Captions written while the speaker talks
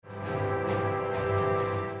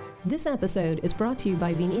This episode is brought to you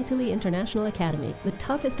by Vinitaly International Academy, the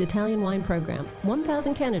toughest Italian wine program.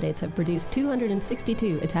 1,000 candidates have produced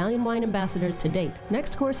 262 Italian wine ambassadors to date.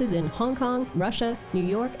 Next courses in Hong Kong, Russia, New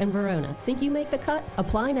York, and Verona. Think you make the cut?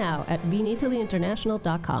 Apply now at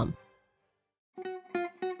vinitalyinternational.com.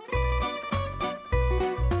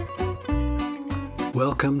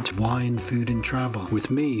 Welcome to Wine, Food and Travel with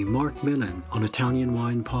me, Marc Millon, on Italian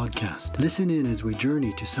Wine Podcast. Listen in as we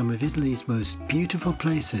journey to some of Italy's most beautiful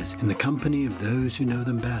places in the company of those who know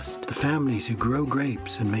them best, the families who grow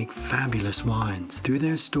grapes and make fabulous wines. Through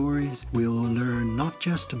their stories, we will learn not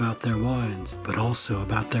just about their wines, but also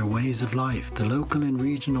about their ways of life, the local and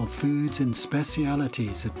regional foods and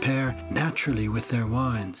specialities that pair naturally with their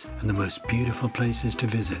wines, and the most beautiful places to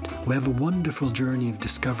visit. We have a wonderful journey of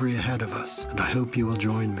discovery ahead of us, and I hope you will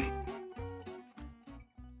join me.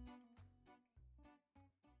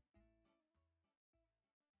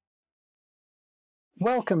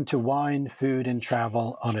 Welcome to Wine, Food and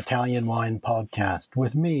Travel on Italian Wine Podcast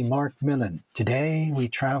with me, Marc Millon. Today we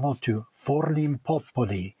travel to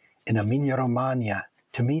Forlimpopoli in Emilia-Romagna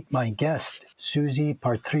to meet my guest, Susy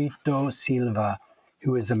Silva,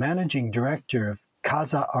 who is the managing director of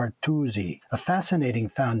Casa Artusi, a fascinating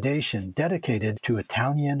foundation dedicated to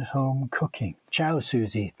Italian home cooking. Ciao,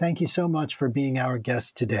 Susy. Thank you so much for being our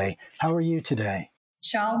guest today. How are you today?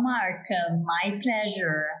 Ciao, Marc. My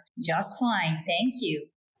pleasure. Just fine. Thank you.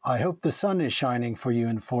 I hope the sun is shining for you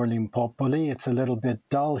in Forlimpopoli. It's a little bit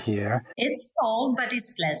dull here. It's cold, but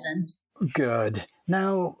it's pleasant. Good.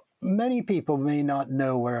 Now, many people may not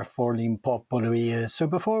know where Forlimpopoli is, so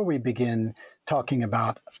before we begin talking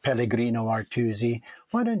about Pellegrino Artusi,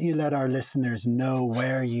 why don't you let our listeners know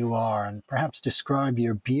where you are and perhaps describe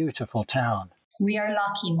your beautiful town? We are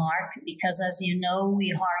lucky, Marc, because as you know,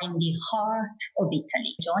 we are in the heart of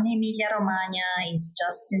Italy. Zona Emilia-Romagna is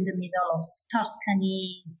just in the middle of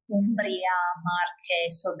Tuscany, Umbria,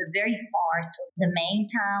 Marche, so the very heart. The main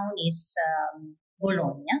town is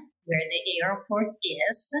Bologna, where the airport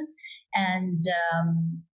is, and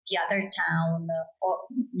the other town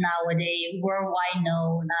nowadays worldwide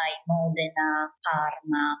known like Modena,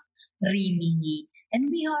 Parma, Rimini, and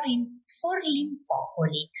we are in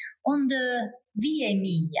Forlimpopoli on the Via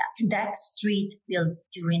Emilia, that street built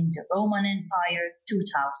during the Roman Empire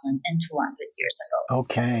 2,200 years ago.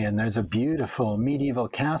 Okay, and there's a beautiful medieval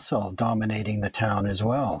castle dominating the town as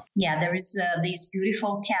well. Yeah, there is this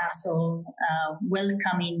beautiful castle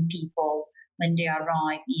welcoming people when they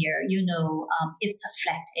arrive here. You know, it's a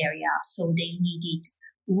flat area, so they needed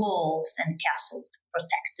walls and castle to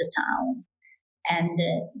protect the town. And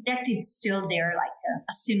that is still there like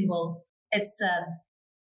a symbol. It's a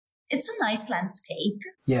nice landscape.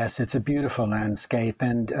 Yes, it's a beautiful landscape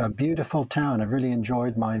and a beautiful town. I've really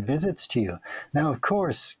enjoyed my visits to you. Now, of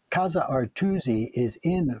course, Casa Artusi is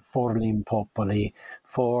in Forlimpopoli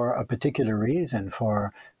for a particular reason,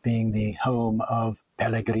 for being the home of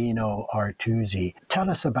Pellegrino Artusi. Tell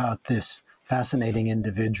us about this fascinating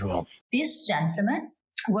individual. This gentleman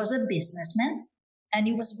was a businessman, and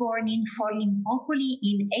he was born in Forlimpopoli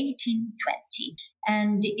in 1820,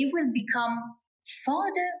 and he will become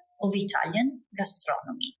father of Italian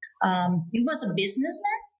gastronomy. He was a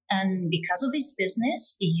businessman, and because of his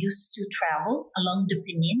business, he used to travel along the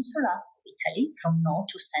peninsula of Italy from north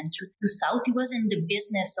to central to south. He was in the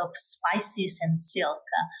business of spices and silk,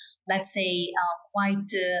 let's say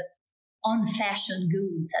quite on-fashion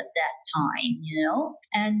goods at that time, you know.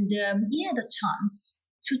 And he had a chance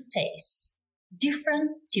to taste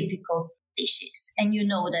different typical dishes. And you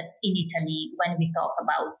know that in Italy, when we talk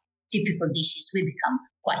about typical dishes, we become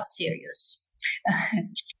quite serious.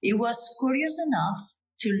 He was curious enough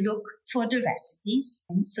to look for the recipes.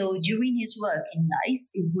 And so during his work in life,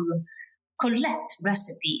 he would collect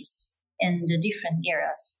recipes in the different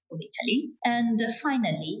areas of Italy. And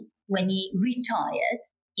finally, when he retired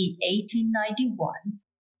in 1891,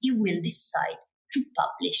 he will decide to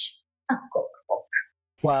publish a cookbook.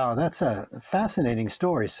 Wow, that's a fascinating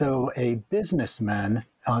story. So a businessman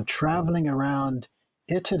traveling around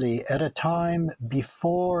Italy at a time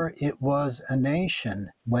before it was a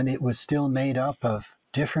nation, when it was still made up of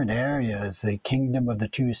different areas, the Kingdom of the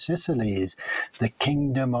Two Sicilies, the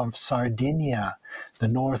Kingdom of Sardinia, the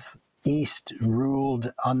Northeast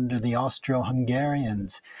ruled under the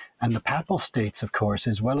Austro-Hungarians, and the Papal States, of course,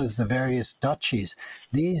 as well as the various duchies.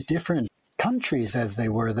 These different countries, as they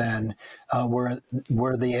were then,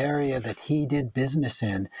 were the area that he did business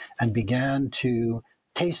in and began to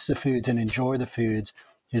taste the foods and enjoy the foods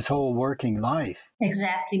his whole working life.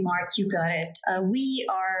 Exactly, Mark, you got it. I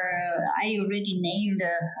already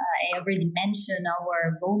mentioned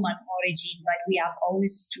our Roman origin, but we have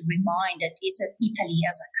always to remind that Italy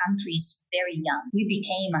as a country is very young. We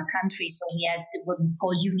became a country, so we had what we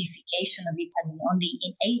call unification of Italy only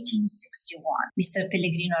in 1861. Mr.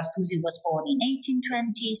 Pellegrino Artusi was born in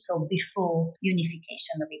 1820, so before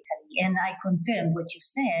unification of Italy. And I confirm what you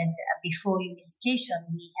said. Before unification,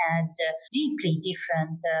 we had deeply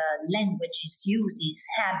different languages, uses,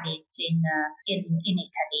 habits in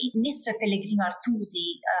Italy. Mr. Pellegrino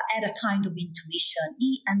Artusi had a kind of intuition.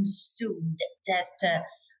 He understood that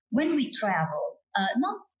when we travel,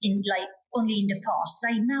 not in only in the past,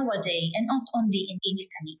 like nowadays, and not only in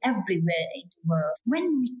Italy, everywhere in the world,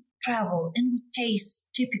 when we travel and we taste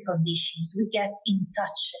typical dishes, we get in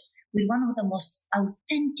touch with one of the most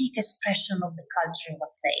authentic expression of the culture of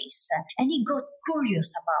a place. And he got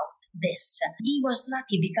curious about this. He was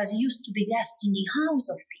lucky because he used to be guest in the house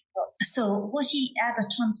of people. So what he had a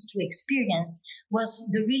chance to experience was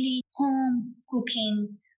the really home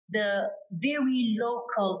cooking, the very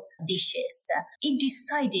local dishes. He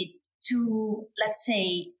decided to, let's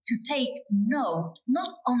say, to take note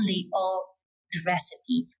not only of the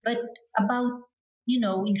recipe, but about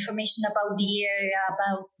information about the area,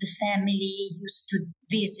 about the family he used to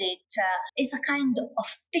visit. It's a kind of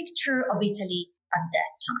picture of Italy at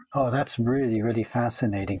that time. Oh, that's really, really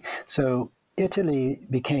fascinating. So Italy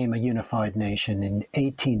became a unified nation in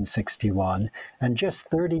 1861, and just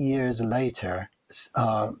 30 years later,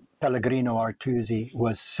 Pellegrino Artusi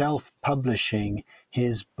was self-publishing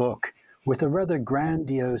his book with a rather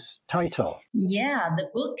grandiose title. Yeah, the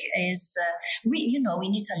book is, in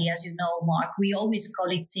Italy, as you know, Mark, we always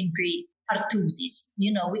call it simply Artusi's.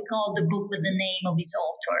 We call the book with the name of his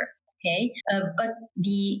author, okay? But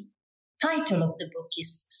the title of the book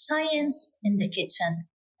is Science in the Kitchen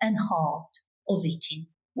and Art of Eating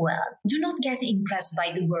Well. Do not get impressed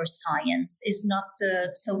by the word science. It's not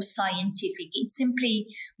so scientific. It simply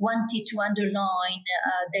wanted to underline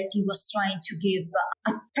that he was trying to give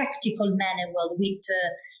a practical manual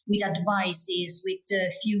with advices, with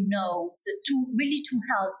a few notes to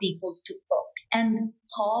help people to cook. And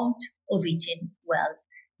art of eating well.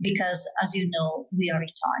 Because, as you know, we are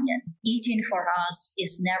Italian. Eating for us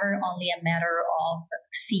is never only a matter of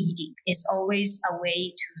feeding. It's always a way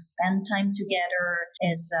to spend time together.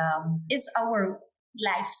 It's our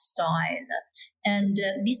lifestyle. And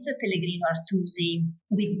Mr. Pellegrino Artusi,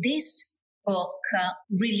 with this book,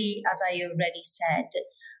 really, as I already said,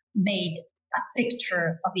 made a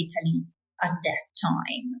picture of Italy at that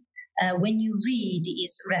time. When you read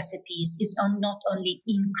his recipes, it's not only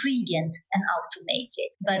ingredient and how to make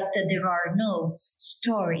it, but there are notes,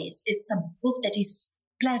 stories. It's a book that is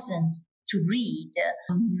pleasant to read,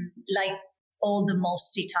 like all the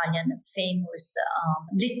most Italian famous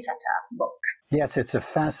literature book. Yes, it's a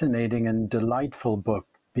fascinating and delightful book,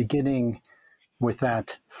 beginning with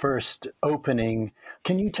that first opening.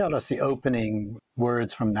 Can you tell us the opening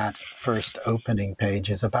words from that first opening page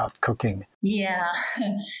is about cooking? Yeah,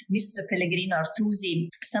 Mr. Pellegrino Artusi,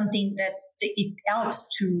 something that it helps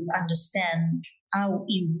to understand how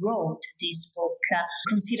he wrote this book.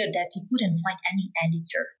 Consider that he couldn't find any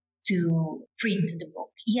editor to print the book.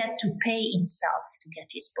 He had to pay himself to get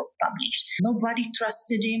his book published. Nobody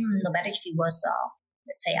trusted him, no matter if he was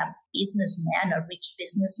let's say a businessman, a rich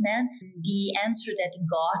businessman. The answer that he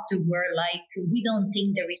got were like, we don't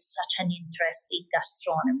think there is such an interest in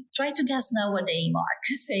gastronomy. Try to guess nowadays, Mark,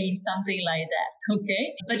 saying something like that,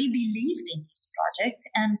 okay? But he believed in this project,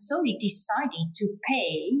 and so he decided to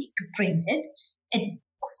pay to print it. And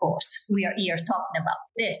of course, we are here talking about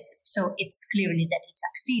this, so it's clearly that it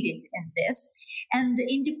succeeded in this. And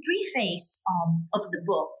in the preface of the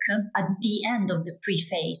book, at the end of the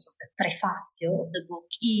preface, of the prefazio of the book,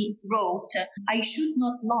 he wrote, I should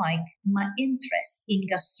not like my interest in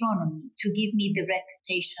gastronomy to give me the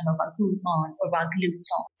reputation of a gourmand or a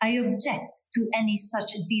glutton. I object to any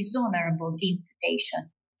such dishonorable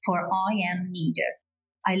imputation, for I am neither.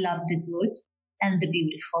 I love the good and the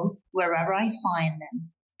beautiful wherever I find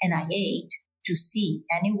them, and I hate to see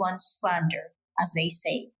anyone squander, as they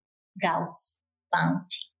say, God's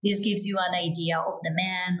bounty. This gives you an idea of the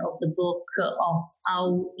man, of the book, of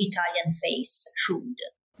how Italian face food.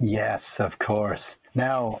 Yes, of course.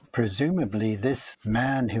 Now, presumably this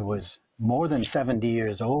man who was more than 70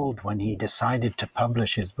 years old when he decided to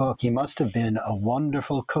publish his book, he must have been a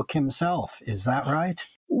wonderful cook himself. Is that right?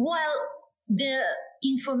 Well, the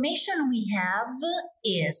information we have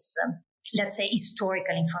is, let's say,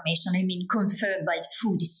 historical information. I mean, confirmed by the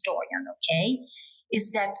food historian, okay?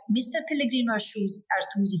 is that Mr. Pellegrino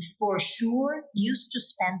Artusi for sure used to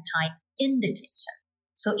spend time in the kitchen.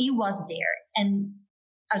 So he was there. And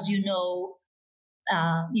as you know,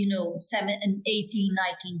 18th, 19th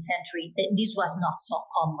century, this was not so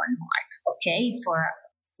common, Mark, okay, for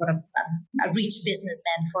a rich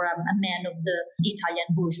businessman, for a man of the Italian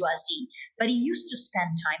bourgeoisie. But he used to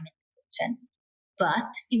spend time in the kitchen.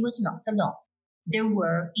 But he was not alone. There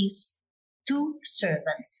were his two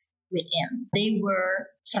servants with him. They were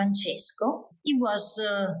Francesco. He was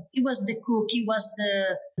the cook. He was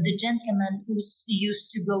the gentleman who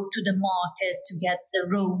used to go to the market to get the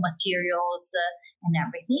raw materials and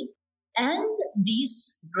everything. And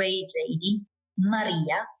this great lady,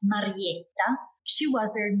 Marietta, she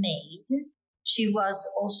was her maid. She was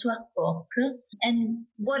also a cook. And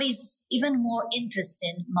what is even more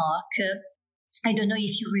interesting, Mark, I don't know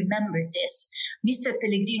if you remember this, Mr.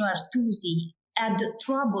 Pellegrino Artusi had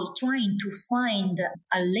trouble trying to find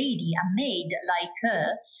a lady, a maid like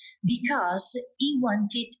her, because he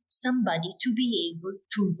wanted somebody to be able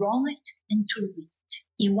to write and to read.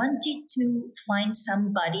 He wanted to find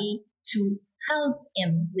somebody to help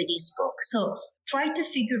him with his book. So try to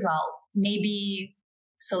figure out, maybe,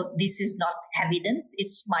 so this is not evidence,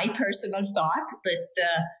 it's my personal thought, but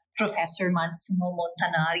Professor Massimo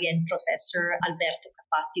Montanari and Professor Alberto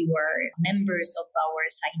Capatti were members of our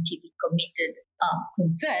scientific committee,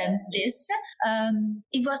 confirmed this.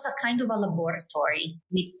 It was a kind of a laboratory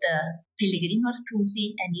with Pellegrino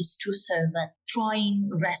Artusi and his two servants trying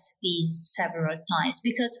recipes several times,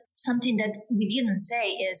 because something that we didn't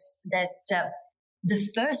say is that the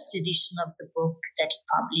first edition of the book that he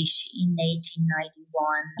published in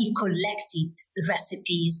 1891, he collected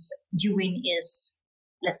recipes during his,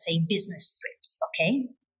 let's say, business trips,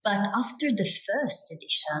 okay? But after the first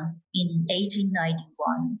edition in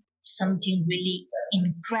 1891, something really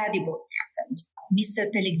incredible happened. Mr.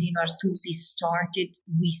 Pellegrino Artusi started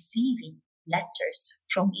receiving letters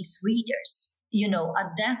from his readers. You know,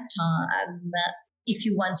 at that time, if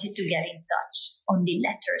you wanted to get in touch, only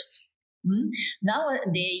letters.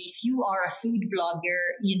 Nowadays, if you are a food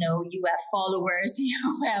blogger, you know, you have followers, you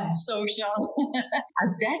have social.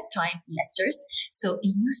 At that time, letters. So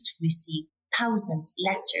he used to receive thousands of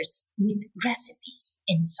letters with recipes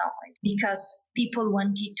inside, because people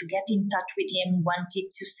wanted to get in touch with him,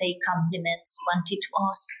 wanted to say compliments, wanted to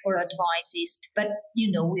ask for advices. But,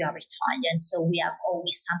 you know, we are Italian, so we have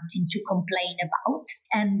always something to complain about.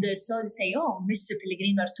 And so they say, oh, Mr.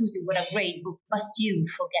 Pellegrino Artusi, what a great book, but you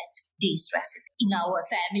forget this recipe in our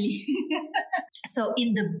family. So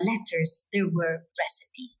in the letters, there were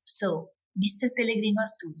recipes. So Mr. Pellegrino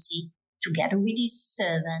Artusi, together with his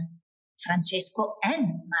servant, Francesco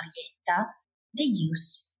and Marietta, they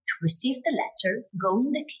used to receive the letter, go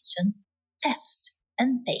in the kitchen, test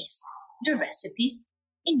and taste the recipes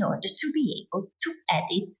in order to be able to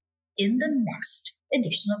edit in the next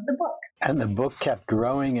edition of the book. And the book kept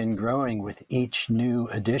growing and growing with each new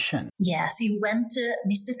edition. Yes,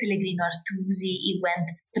 Mr. Pellegrino Artusi, he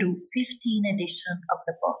went through 15 editions of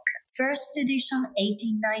the book. First edition,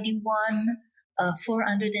 1891,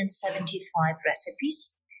 475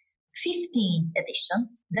 recipes. 15th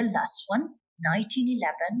edition, the last one,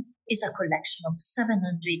 1911, is a collection of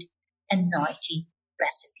 790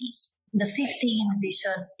 recipes. The 15th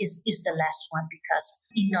edition is the last one, because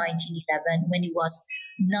in 1911, when he was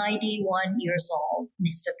 91 years old,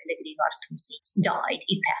 Mr. Pellegrino Artusi died.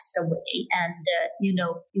 He passed away. And, he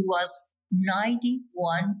was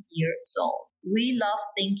 91 years old. We love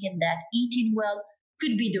thinking that eating well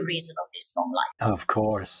could be the reason of this long life. Of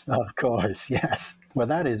course, yes. Well,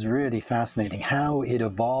 that is really fascinating, how it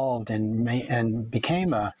evolved and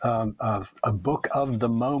became a book of the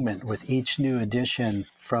moment with each new edition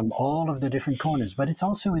from all of the different corners. But it's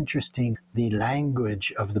also interesting, the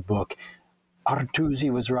language of the book. Artusi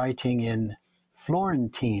was writing in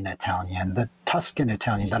Florentine Italian, the Tuscan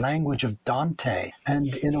Italian, the language of Dante.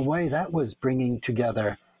 And in a way, that was bringing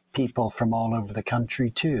together people from all over the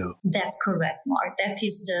country too. That's correct, Mark. That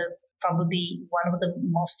is probably one of the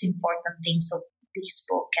most important things of this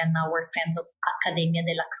book, and our friends of Accademia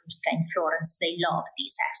della Crusca in Florence, they love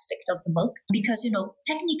this aspect of the book because,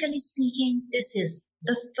 technically speaking, this is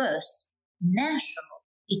the first national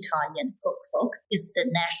Italian cookbook. It's the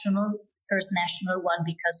first national one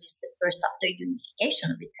because it's the first after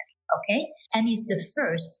unification of Italy, okay? And it's the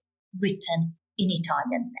first written in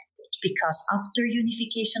Italian language, because after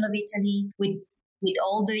unification of Italy, with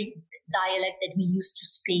all the dialect that we used to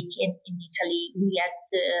speak in Italy, we had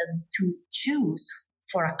to choose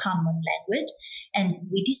for a common language, and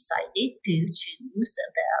we decided to choose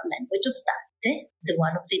the language of the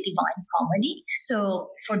one of the Divine Comedy. So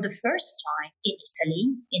for the first time in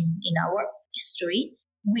Italy, in our history,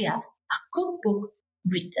 we have a cookbook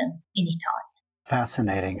written in Italian.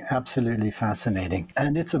 Fascinating, absolutely fascinating.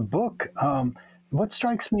 And it's a book. What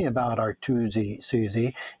strikes me about Artusi,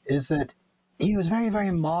 Susie, is that he was very,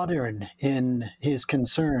 very modern in his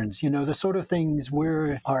concerns. You know, the sort of things we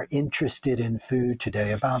are interested in food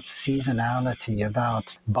today, about seasonality,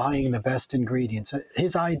 about buying the best ingredients.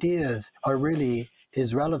 His ideas are really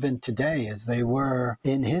as relevant today as they were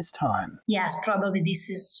in his time. Yes, probably this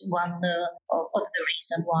is one of the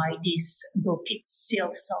reasons why this book is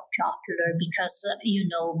still so popular, because you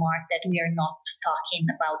know, Mark, that we are not talking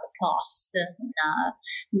about the past.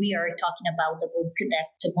 We are talking about the book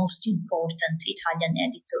that the most important Italian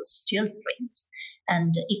editors still print.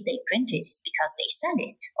 And if they print it, it's because they sell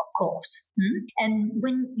it, of course. And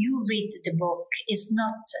when you read the book,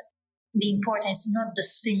 the importance is not the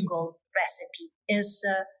single recipe, is,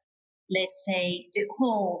 let's say, the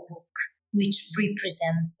whole book, which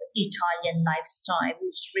represents Italian lifestyle,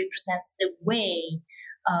 which represents the way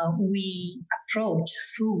we approach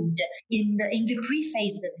food. In the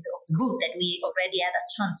preface of the book that we already had a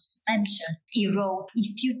chance to mention, he wrote,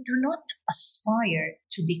 "If you do not aspire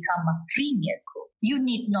to become a premier cook, you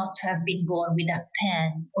need not have been born with a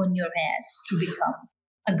pen on your head to become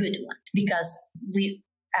a good one," because we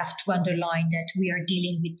have to underline that we are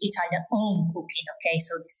dealing with Italian home cooking, okay?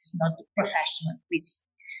 So this is not the professional cuisine.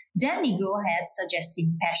 Then he go ahead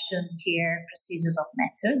suggesting passion, care, precision of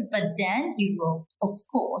method, but then he wrote, of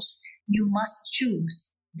course, you must choose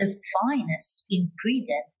the finest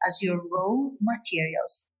ingredient as your raw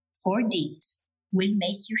materials, for these will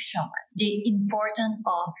make you shine. The importance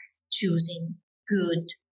of choosing good,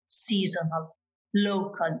 seasonal,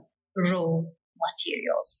 local, raw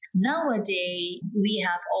materials. Nowadays, we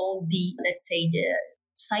have all the, let's say, the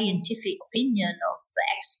scientific opinion of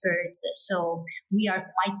the experts, so we are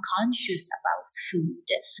quite conscious about food.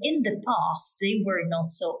 In the past, they were not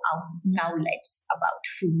so knowledgeable about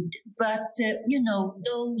food, but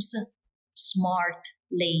those smart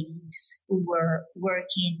ladies who were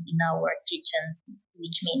working in our kitchen,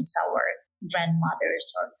 which means our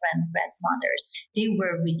grandmothers or grandmothers, they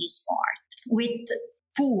were really smart with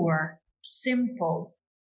poor, simple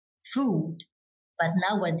food. But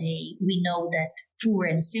nowadays, we know that poor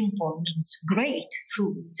and simple means great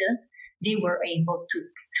food. They were able to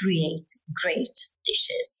create great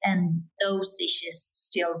dishes, and those dishes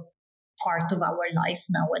still part of our life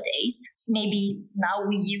nowadays. Maybe now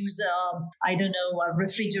we use a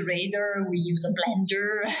refrigerator, we use a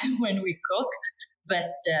blender when we cook,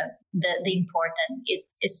 but the important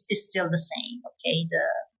is still the same. Okay, the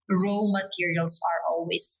raw materials are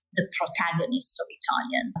always the protagonist of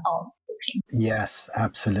Italian cooking. Yes,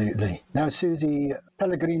 absolutely. Now, Susie,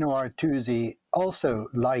 Pellegrino Artusi also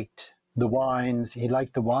liked the wines. He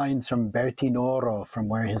liked the wines from Bertinoro, from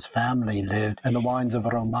where his family lived, and the wines of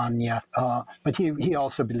Romagna. But he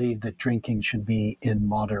also believed that drinking should be in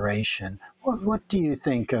moderation. What do you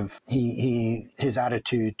think of his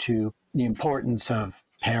attitude to the importance of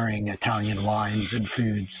pairing Italian wines and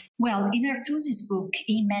foods? Well, in Artusi's book,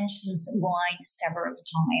 he mentions wine several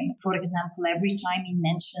times. For example, every time he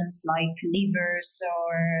mentions like livers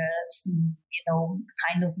or,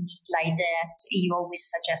 kind of meat like that, he always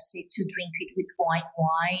suggested to drink it with white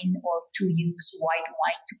wine or to use white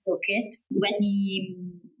wine to cook it. When he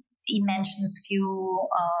mentions few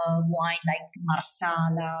wine like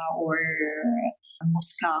Marsala or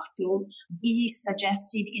Moscato, he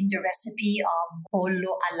suggested in the recipe of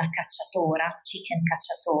pollo alla cacciatora, chicken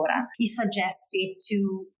cacciatora, he suggested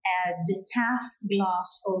to add half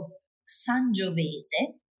glass of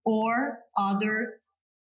Sangiovese or other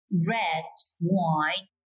red wine,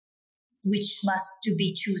 which must to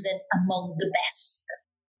be chosen among the best.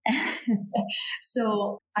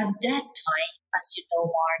 So at that time, as you know,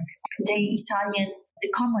 Mark,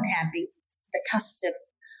 the common habit, the custom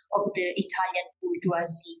of the Italian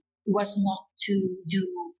bourgeoisie was not to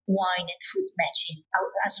do wine and food matching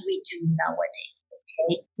as we do nowadays.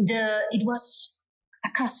 Okay, it was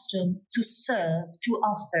accustomed to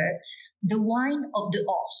offer the wine of the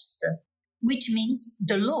host, which means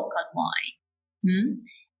the local wine,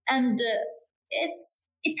 and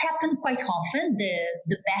it happened quite often.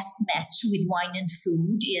 The best match with wine and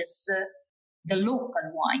food is the local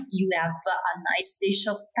wine. You have a nice dish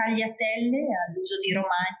of tagliatelle all'uso di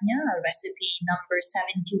Romagna, a recipe number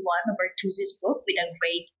 71 of Artusi's book with a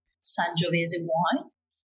great Sangiovese wine.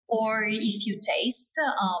 Or if you taste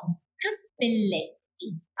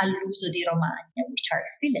cappelletti all'uso di Romagna, which are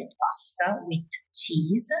fillet pasta with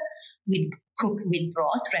cheese, cooked with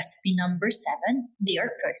broth, recipe number 7, they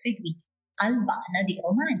are perfect with albana di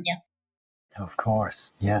Romagna. Of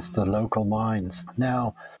course. Yes, the local wines.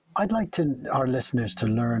 Now, I'd like our listeners to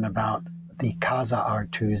learn about the Casa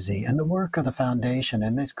Artusi and the work of the foundation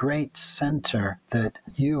and this great center that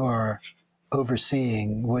you are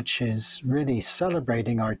overseeing, which is really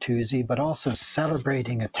celebrating Artusi, but also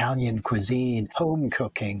celebrating Italian cuisine, home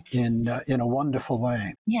cooking in a wonderful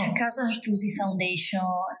way. Yeah, Casa Artusi Foundation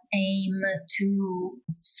aim to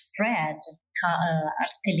spread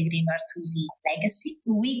Pellegrino Artusi legacy.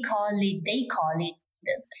 They call it,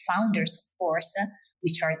 the founders, of course,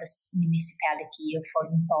 which are the municipality of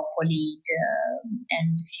Forlimpopoli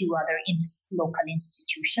and a few other local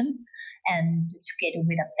institutions, and together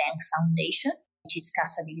with a bank foundation, which is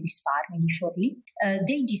Cassa dei Risparmi di Forlì,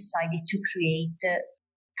 they decided to create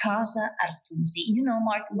Casa Artusi. You know,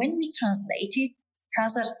 Mark, when we translate it,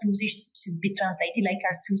 Casa Artusi should be translated like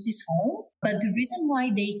Artusi's home. But the reason why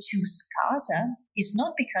they choose Casa is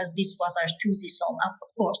not because this was Artusi's home. Of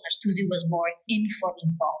course, Artusi was born in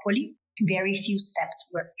Forlimpopoli, very few steps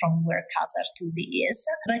from where Casa Artusi is.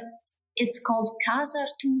 But it's called Casa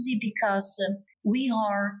Artusi because we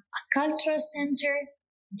are a cultural center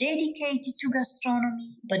dedicated to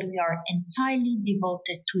gastronomy, but we are entirely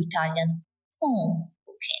devoted to Italian home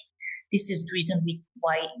cooking. This is the reason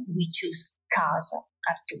why we choose Casa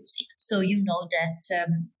Artusi. So you know that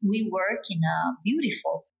we work in a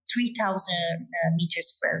beautiful 3,000 meter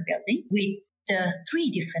square building with 3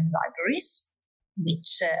 different libraries,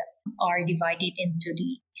 which are divided into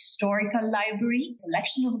the historical library,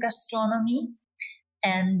 collection of gastronomy,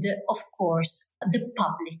 and of course the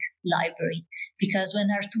public library. Because when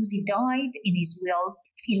Artusi died, in his will,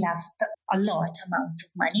 he left a large amount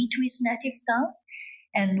of money to his native town.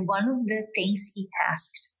 And one of the things he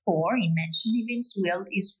asked for, he mentioned in his will,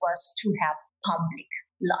 was to have public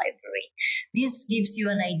library. This gives you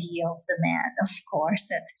an idea of the man, of course.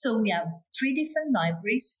 So we have 3 different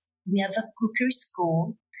libraries. We have a cookery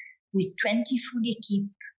school with 20 fully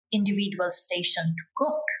equipped individual stations to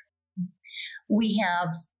cook. We have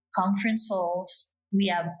conference halls. We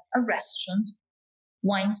have a restaurant,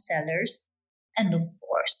 wine cellars, and of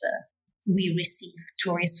course, we receive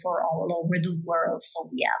tourists from all over the world. So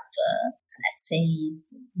we have, let's say,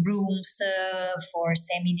 rooms for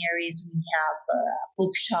seminaries. We have a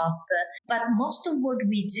bookshop. But most of what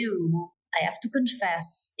we do, I have to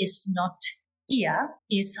confess, is not here,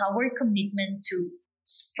 is our commitment to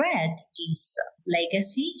spread this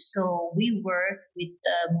legacy. So we work with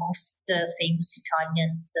the most famous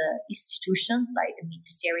Italian institutions like the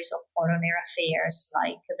Ministries of Foreign Affairs,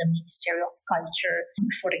 like the Ministry of Culture.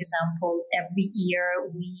 For example, every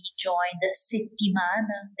year we join the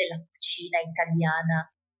Settimana della Cucina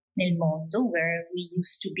Italiana nel Mondo, where we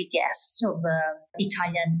used to be guests of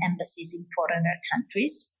Italian embassies in foreigner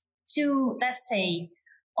countries to, let's say,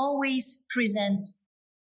 always present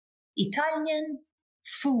Italian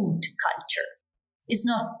food culture. It's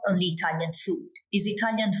not only Italian food, it's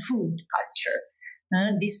Italian food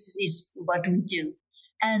culture. This is what we do.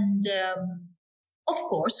 And of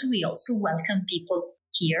course, we also welcome people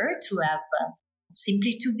here to have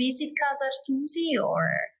simply to visit Casa Artusi or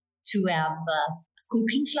to have a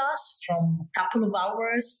cooking class from a couple of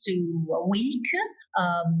hours to a week,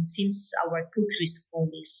 since our cookery school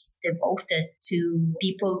is devoted to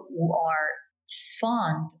people who are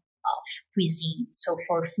fond of cuisine. So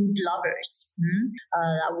for food lovers,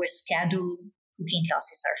 our scheduled cooking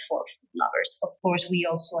classes are for food lovers. Of course, we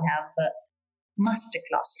also have master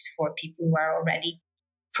classes for people who are already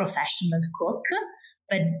professional cook,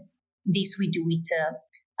 but this we do it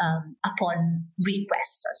upon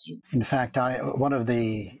request. In fact, one of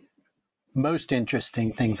the most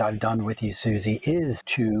interesting things I've done with you, Susy, is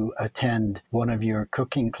to attend one of your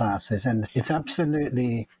cooking classes. And it's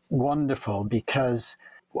absolutely wonderful because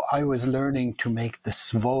I was learning to make the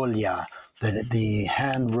sfoglia, the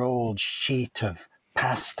hand-rolled sheet of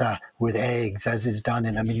pasta with eggs, as is done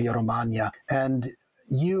in Emilia-Romagna. And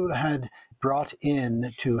you had brought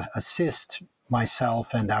in to assist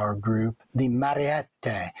myself and our group, the Mariette,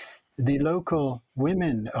 the local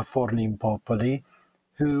women of Forlimpopoli,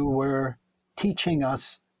 who were teaching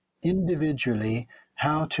us individually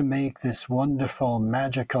how to make this wonderful,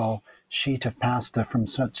 magical sheet of pasta from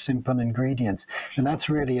such simple ingredients. And that's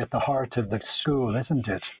really at the heart of the school, isn't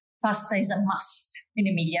it? Pasta is a must in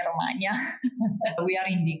Emilia-Romagna. We are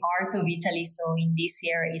in the heart of Italy, so in this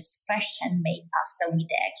area is fresh handmade pasta with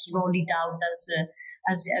eggs, rolled it out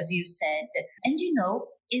as you said. And you know,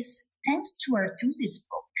 it's thanks to Artusi's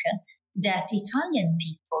book that Italian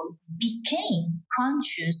people became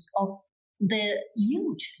conscious of the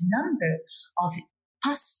huge number of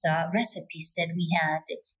pasta recipes that we had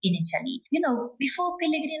in Italy. Before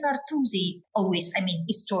Pellegrino Artusi,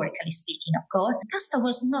 historically speaking, of course, pasta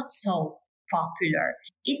was not so popular.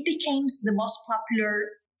 It became the most popular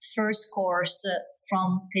first course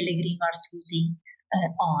from Pellegrino Artusi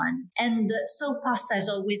on. And so pasta has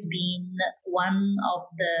always been one of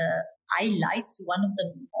the highlights, one of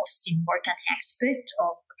the most important aspects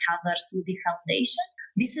of Casa Artusi Foundation.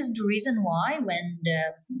 This is the reason why when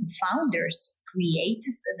the founders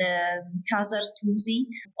created the Casa Artusi,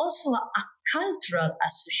 also a cultural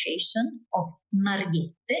association of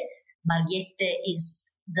Mariette. Mariette is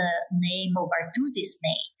the name of Artusi's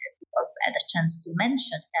maid, I had a chance to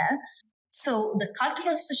mention her. So the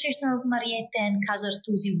Cultural Association of Mariette and Casa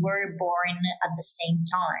Artusi were born at the same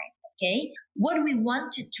time, okay? What we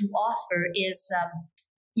wanted to offer is,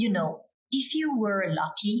 if you were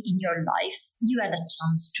lucky in your life, you had a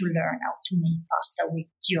chance to learn how to make pasta with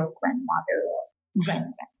your grandmother or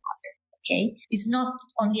grandmother, okay? It's not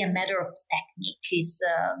only a matter of technique.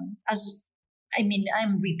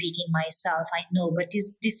 I'm repeating myself, I know, but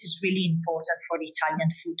this is really important for the Italian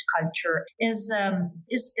food culture. Is a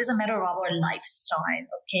matter of our lifestyle,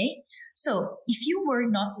 okay? So if you were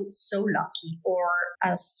not so lucky, or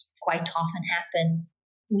as quite often happen,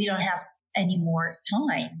 we don't have any more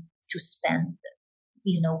time to spend,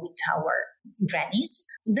 with our grannies,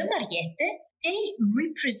 the Mariette, they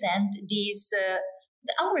represent these,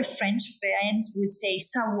 our French friends would say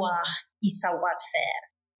savoir-faire.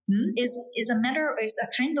 Is a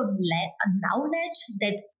kind of knowledge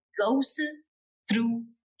that goes through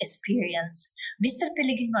experience. Mr.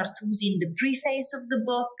 Pellegrino Artusi, in the preface of the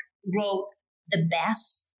book, wrote, "The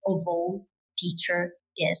best of all teacher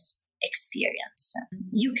is experience."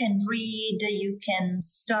 You can read, you can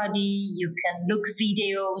study, you can look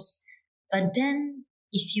videos, but then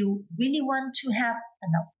if you really want to have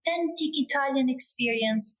an authentic Italian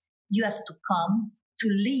experience, you have to come to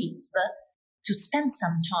live, to spend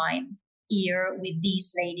some time here with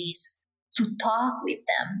these ladies, to talk with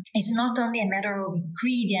them. It's not only a matter of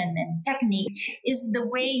ingredient and technique, it's the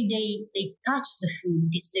way they touch the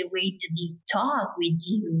food, it's the way that they talk with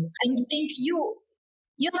you. And you think you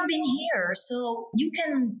have been here, so you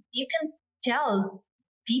can tell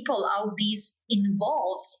people how this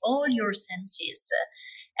involves all your senses.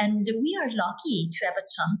 And we are lucky to have a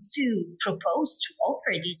chance to propose, to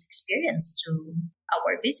offer this experience to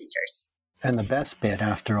our visitors. And the best bit,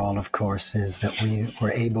 after all, of course, is that we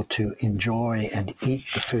were able to enjoy and eat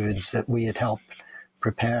the foods that we had helped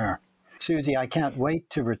prepare. Susy, I can't wait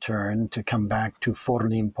to return, to come back to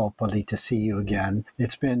Forlimpopoli to see you again.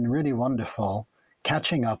 It's been really wonderful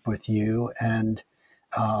catching up with you, and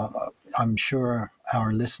I'm sure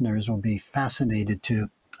our listeners will be fascinated to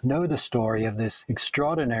know the story of this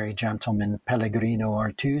extraordinary gentleman, Pellegrino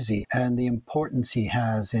Artusi, and the importance he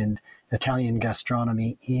has in Italian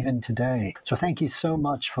gastronomy even today. So thank you so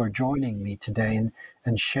much for joining me today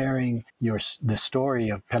and sharing the story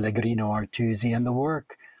of Pellegrino Artusi and the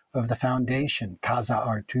work of the foundation, Casa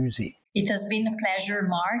Artusi. It has been a pleasure,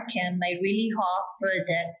 Mark, and I really hope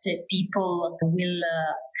that people will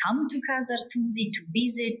come to Casa Artusi to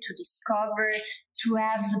visit, to discover, to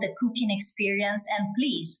have the cooking experience. And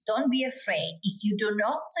please, don't be afraid. If you do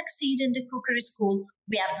not succeed in the cookery school,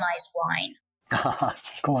 we have nice wine.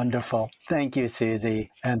 Wonderful. Thank you,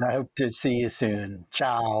 Susy. And I hope to see you soon.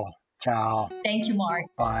 Ciao. Ciao. Thank you,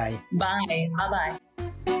 Mark. Bye. Bye. Bye-bye.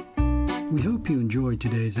 We hope you enjoyed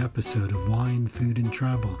today's episode of Wine, Food and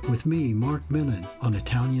Travel with me, Marc Millon, on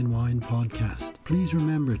Italian Wine Podcast. Please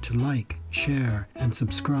remember to like, share, and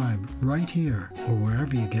subscribe right here or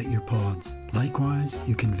wherever you get your pods. Likewise,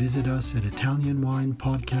 you can visit us at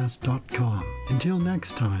ItalianWinePodcast.com. Until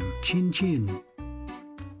next time, chin chin.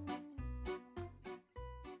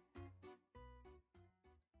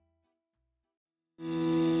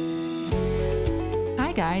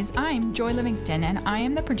 Hi guys, I'm Joy Livingston and I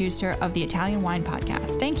am the producer of the Italian Wine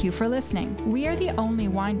Podcast. Thank you for listening. We are the only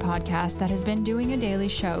wine podcast that has been doing a daily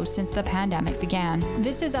show since the pandemic began.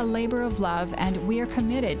 This is a labor of love and we are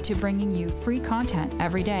committed to bringing you free content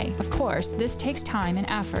every day. Of course, this takes time and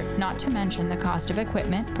effort, not to mention the cost of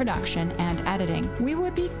equipment, production, and editing. We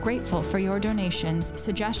would be grateful for your donations,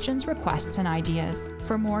 suggestions, requests, and ideas.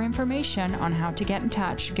 For more information on how to get in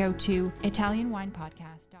touch, go to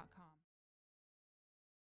ItalianWinePodcast.com.